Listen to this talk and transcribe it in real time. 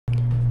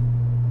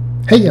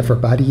Hey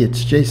everybody,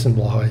 it's Jason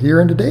Blaha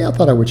here, and today I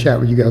thought I would chat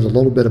with you guys a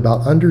little bit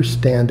about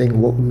understanding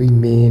what we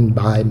mean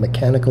by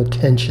mechanical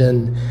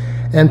tension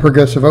and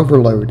progressive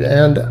overload.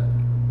 And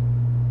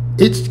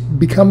it's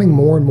becoming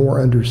more and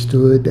more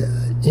understood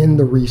in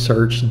the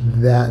research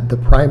that the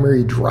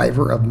primary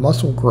driver of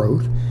muscle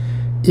growth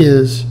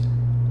is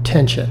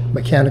tension,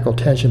 mechanical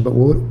tension. But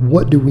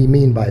what do we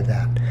mean by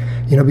that?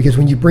 Because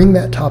when you bring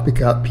that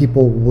topic up,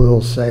 people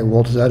will say,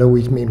 well, does that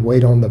always mean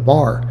weight on the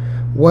bar?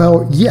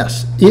 Well,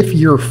 yes, if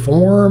your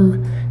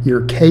form,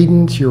 your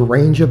cadence, your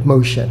range of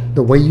motion,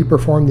 the way you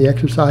perform the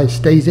exercise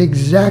stays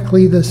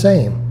exactly the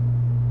same,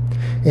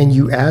 and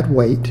you add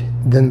weight,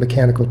 then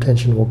mechanical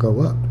tension will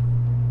go up.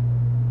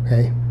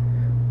 Okay?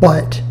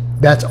 But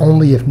that's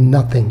only if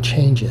nothing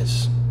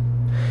changes.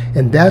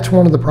 And that's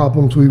one of the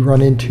problems we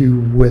run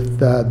into with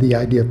the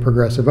idea of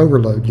progressive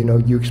overload.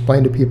 You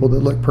explain to people that,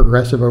 look,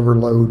 progressive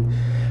overload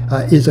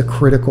is a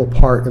critical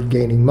part of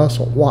gaining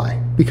muscle. Why?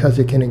 Because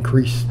it can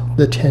increase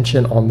the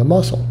tension on the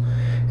muscle.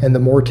 And the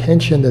more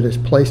tension that is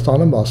placed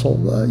on a muscle,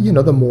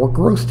 the more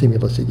growth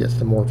stimulus it gets,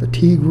 the more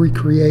fatigue we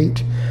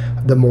create,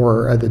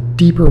 the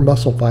deeper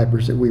muscle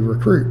fibers that we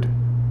recruit.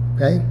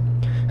 Okay?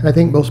 And I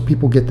think most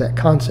people get that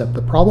concept.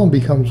 The problem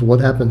becomes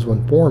what happens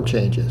when form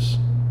changes.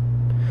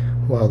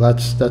 Well,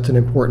 that's an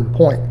important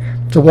point.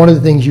 So one of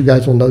the things you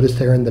guys will notice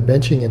there in the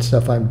benching and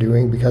stuff I'm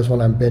doing, because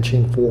when I'm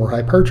benching for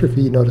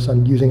hypertrophy, you notice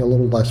I'm using a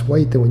little less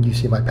weight than when you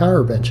see my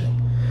power benching,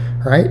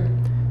 right?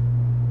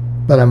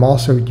 But I'm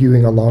also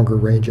doing a longer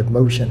range of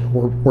motion.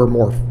 We're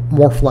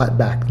more flat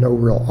back, no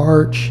real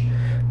arch.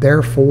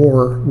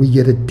 Therefore, we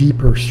get a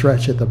deeper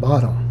stretch at the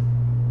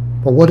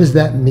bottom. But what does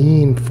that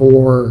mean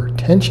for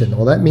tension?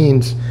 Well, that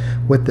means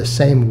with the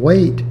same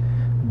weight,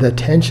 the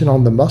tension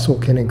on the muscle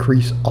can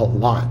increase a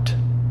lot.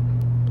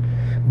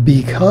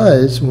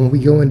 Because when we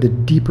go into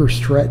deeper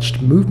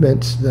stretched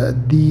movements,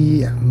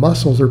 the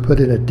muscles are put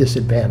in a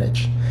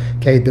disadvantage.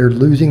 Okay, they're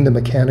losing the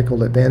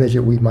mechanical advantage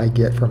that we might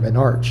get from an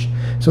arch.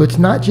 So it's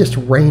not just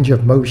range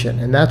of motion,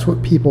 and that's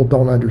what people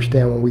don't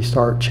understand when we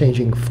start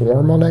changing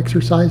form on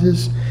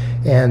exercises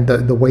and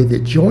the way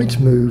that joints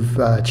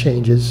move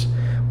changes.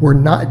 We're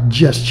not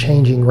just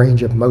changing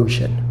range of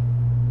motion.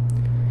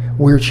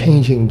 We're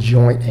changing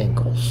joint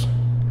angles.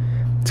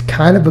 It's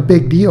kind of a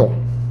big deal.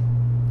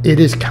 It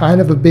is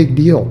kind of a big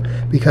deal,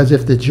 because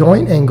if the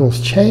joint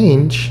angles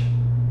change,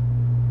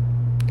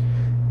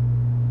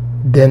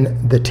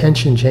 then the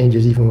tension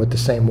changes even with the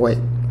same weight.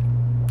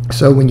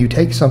 So when you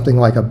take something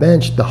like a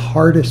bench, the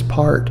hardest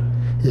part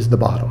is the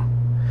bottom,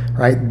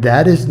 right?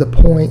 That is the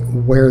point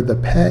where the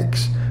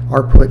pecs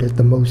are put at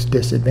the most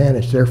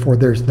disadvantage. Therefore,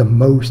 there's the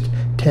most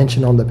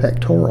tension on the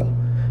pectoral.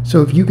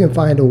 So if you can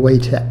find a way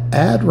to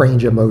add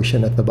range of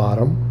motion at the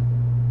bottom,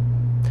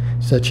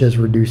 such as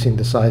reducing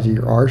the size of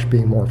your arch,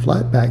 being more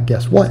flat back,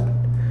 guess what?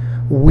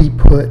 We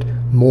put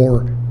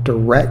more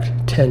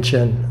direct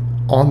tension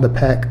on the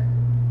pec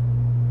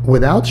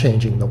without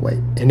changing the weight.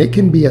 And it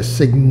can be a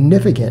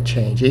significant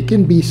change. It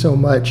can be so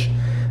much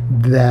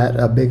that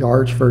a big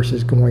arch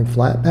versus going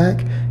flat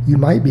back, you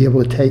might be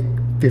able to take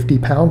 50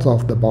 pounds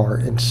off the bar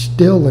and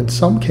still, in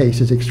some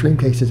cases, extreme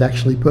cases,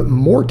 actually put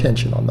more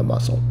tension on the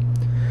muscle.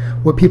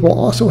 What people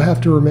also have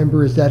to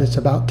remember is that it's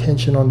about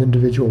tension on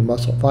individual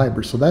muscle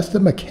fibers. So that's the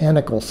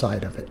mechanical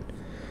side of it.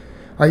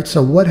 All right,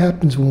 so what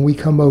happens when we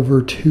come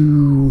over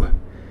to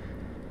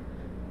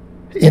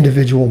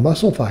individual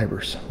muscle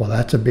fibers? Well,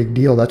 that's a big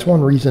deal. That's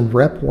one reason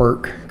rep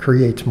work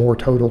creates more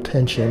total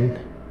tension,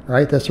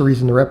 right? That's the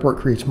reason the rep work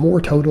creates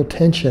more total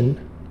tension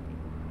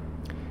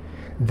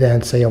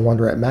than, say, a 1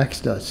 rep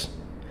max does.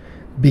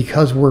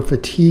 Because we're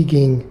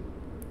fatiguing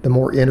the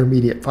more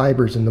intermediate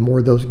fibers, and the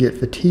more those get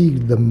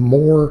fatigued, the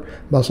more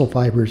muscle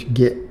fibers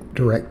get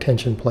direct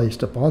tension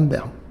placed upon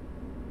them.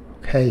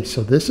 Okay,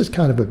 so this is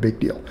kind of a big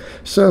deal.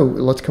 So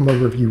let's come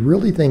over. If you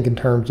really think in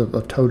terms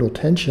of total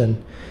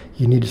tension,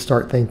 you need to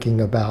start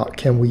thinking about,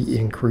 can we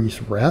increase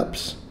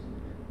reps?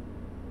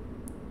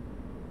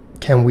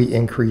 Can we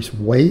increase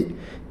weight?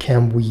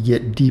 Can we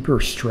get deeper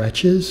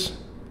stretches?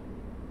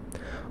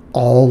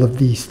 All of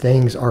these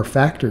things are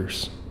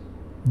factors.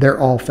 They're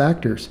all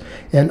factors,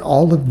 and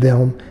all of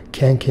them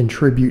can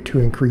contribute to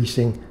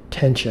increasing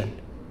tension,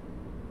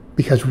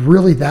 because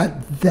really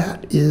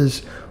that is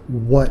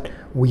what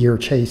we are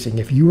chasing.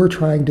 If you are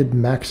trying to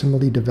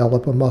maximally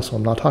develop a muscle,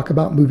 I'm not talking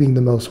about moving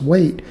the most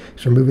weight.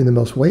 So moving the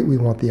most weight, we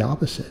want the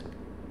opposite.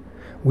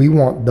 We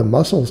want the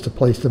muscles to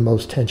place the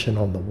most tension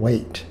on the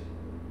weight,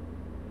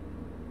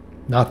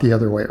 not the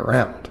other way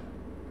around.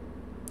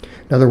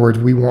 In other words,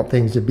 we want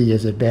things to be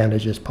as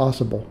advantageous as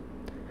possible.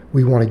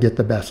 We want to get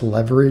the best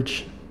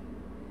leverage,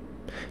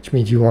 which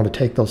means you want to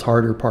take those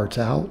harder parts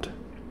out,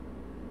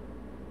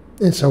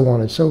 and so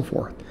on and so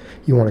forth.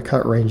 You want to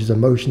cut ranges of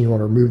motion. You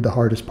want to remove the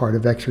hardest part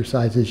of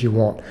exercises. You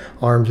want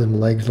arms and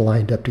legs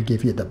lined up to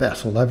give you the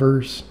best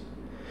levers.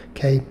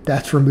 Okay,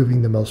 that's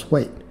removing the most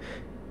weight.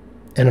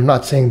 And I'm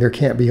not saying there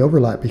can't be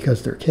overlap,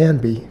 because there can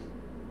be.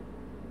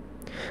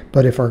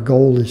 But if our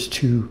goal is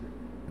to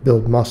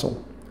build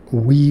muscle,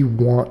 we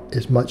want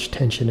as much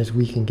tension as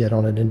we can get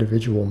on an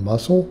individual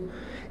muscle,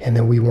 And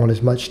then we want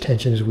as much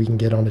tension as we can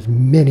get on as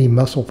many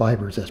muscle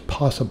fibers as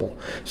possible.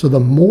 So the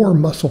more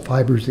muscle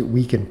fibers that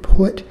we can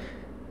put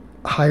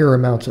higher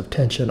amounts of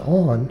tension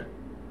on,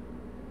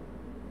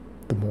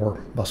 the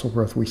more muscle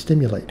growth we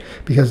stimulate.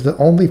 Because the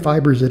only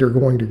fibers that are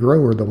going to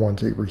grow are the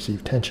ones that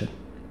receive tension.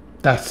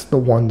 That's the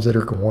ones that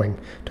are going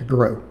to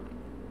grow.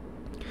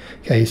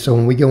 Okay, so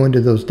when we go into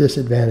those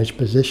disadvantaged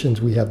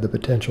positions, we have the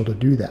potential to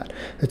do that.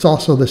 It's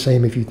also the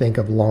same if you think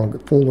of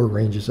fuller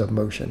ranges of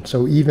motion.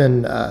 So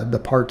even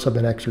the parts of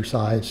an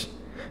exercise,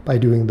 by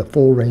doing the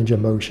full range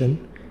of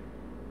motion,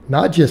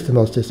 not just the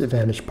most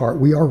disadvantaged part,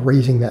 we are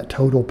raising that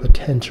total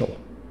potential,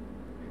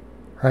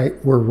 right?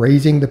 We're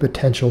raising the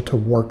potential to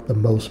work the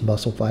most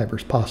muscle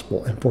fibers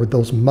possible and for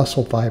those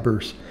muscle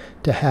fibers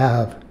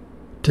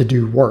to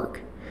do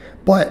work.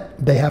 But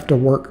they have to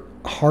work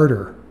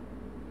harder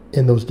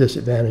in those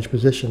disadvantaged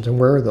positions. And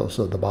where are those?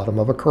 So the bottom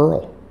of a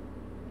curl,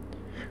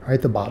 right?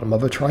 The bottom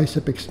of a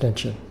tricep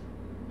extension.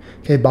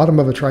 Okay, bottom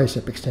of a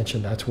tricep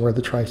extension, that's where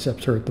the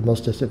triceps are at the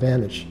most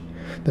disadvantaged.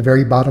 The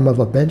very bottom of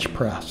a bench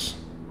press.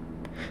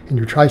 And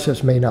your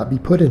triceps may not be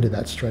put into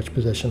that stretch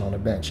position on a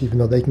bench, even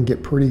though they can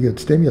get pretty good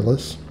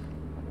stimulus.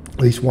 At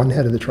least one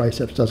head of the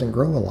triceps doesn't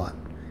grow a lot,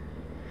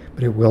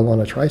 but it will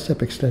on a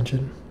tricep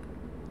extension.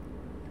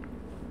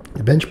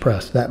 The bench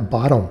press, that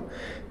bottom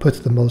puts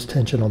the most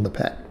tension on the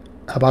pec.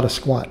 How about a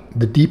squat?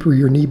 The deeper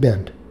your knee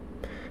bend.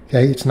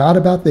 Okay, it's not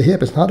about the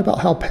hip. It's not about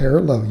how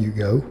parallel you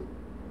go,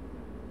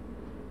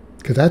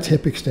 because that's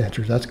hip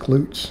extensors, that's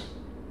glutes.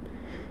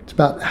 It's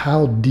about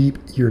how deep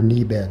your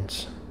knee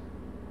bends.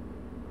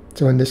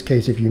 So in this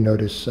case, if you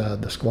notice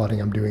the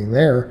squatting I'm doing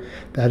there,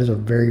 that is a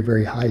very,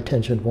 very high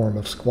tension form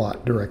of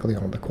squat directly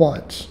on the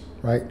quads,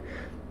 right?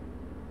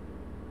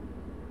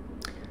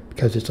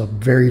 Because it's a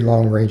very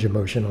long range of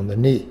motion on the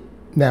knee.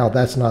 Now,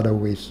 that's not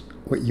always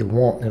what you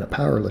want in a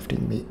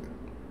powerlifting meet,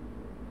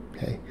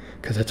 okay?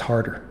 Because it's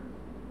harder.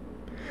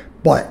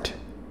 But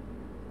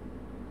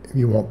if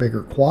you want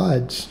bigger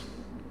quads,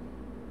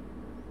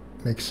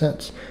 makes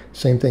sense.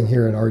 Same thing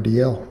here in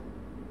RDL,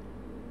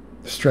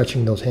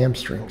 stretching those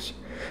hamstrings.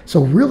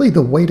 So really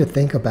the way to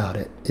think about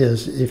it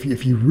is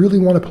if you really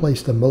want to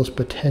place the most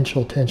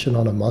potential tension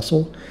on a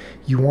muscle,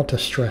 you want to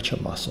stretch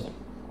a muscle.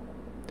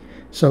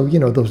 So, you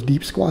know, those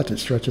deep squats, it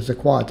stretches the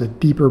quads. A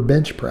deeper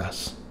bench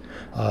press,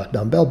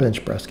 dumbbell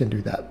bench press can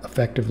do that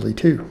effectively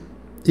too,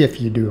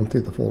 if you do them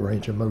through the full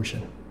range of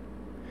motion.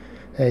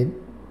 Okay?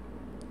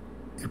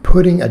 You're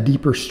putting a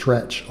deeper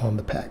stretch on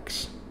the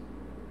pecs.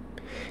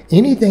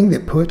 Anything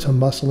that puts a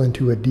muscle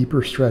into a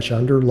deeper stretch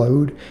under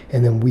load,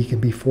 and then we can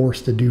be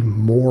forced to do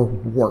more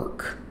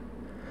work,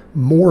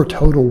 more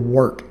total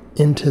work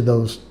into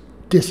those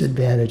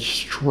disadvantaged,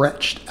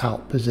 stretched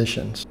out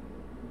positions,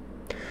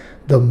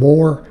 the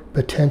more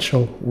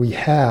potential we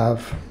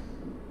have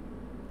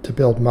to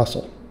build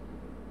muscle,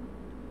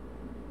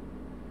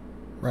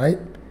 right?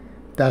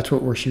 That's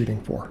what we're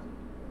shooting for.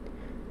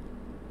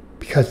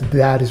 Because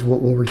that is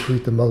what will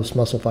recruit the most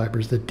muscle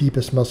fibers. The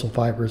deepest muscle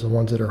fibers, the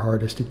ones that are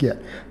hardest to get.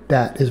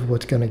 That is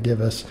what's going to give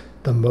us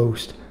the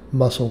most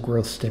muscle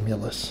growth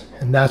stimulus.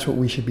 And that's what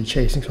we should be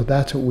chasing. So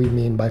that's what we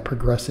mean by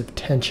progressive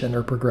tension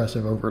or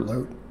progressive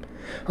overload.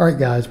 All right,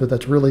 guys, but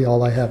that's really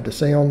all I have to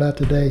say on that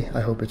today.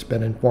 I hope it's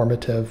been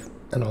informative,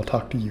 and I'll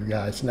talk to you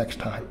guys next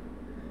time.